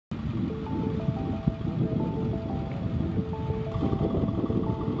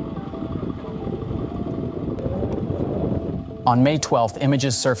On May 12th,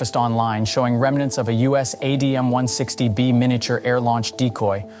 images surfaced online showing remnants of a US ADM-160B miniature air-launched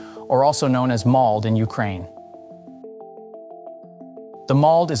decoy, or also known as MALD in Ukraine. The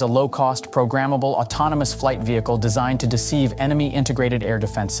MALD is a low-cost, programmable, autonomous flight vehicle designed to deceive enemy integrated air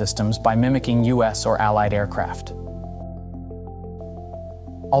defense systems by mimicking US or Allied aircraft.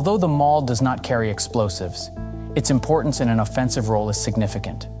 Although the MALD does not carry explosives, its importance in an offensive role is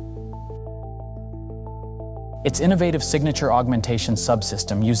significant. Its innovative Signature Augmentation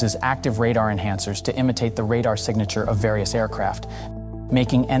Subsystem uses active radar enhancers to imitate the radar signature of various aircraft,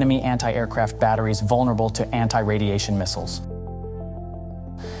 making enemy anti-aircraft batteries vulnerable to anti-radiation missiles.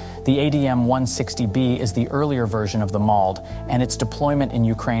 The ADM-160B is the earlier version of the MALD, and its deployment in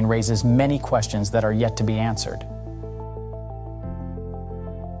Ukraine raises many questions that are yet to be answered.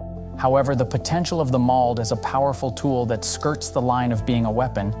 However, the potential of the MALD as a powerful tool that skirts the line of being a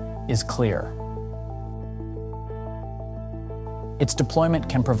weapon is clear. Its deployment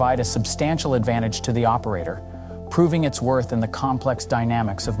can provide a substantial advantage to the operator, proving its worth in the complex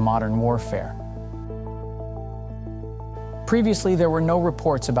dynamics of modern warfare. Previously, there were no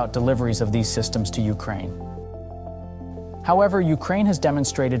reports about deliveries of these systems to Ukraine. However, Ukraine has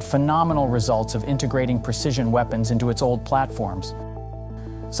demonstrated phenomenal results of integrating precision weapons into its old platforms,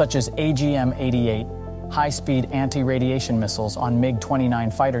 such as AGM-88, high-speed anti-radiation missiles on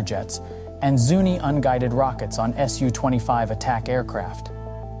MiG-29 fighter jets, and Zuni unguided rockets on Su-25 attack aircraft.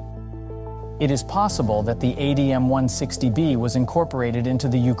 It is possible that the ADM-160B was incorporated into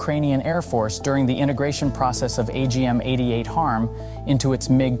the Ukrainian Air Force during the integration process of AGM-88 HARM into its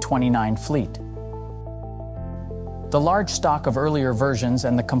MiG-29 fleet. The large stock of earlier versions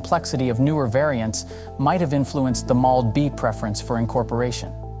and the complexity of newer variants might have influenced the MALD-B preference for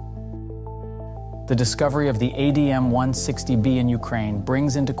incorporation. The discovery of the ADM-160B in Ukraine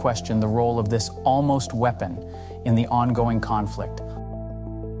brings into question the role of this almost weapon in the ongoing conflict,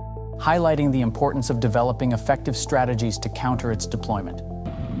 highlighting the importance of developing effective strategies to counter its deployment.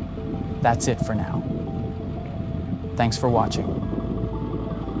 That's it for now. Thanks for watching.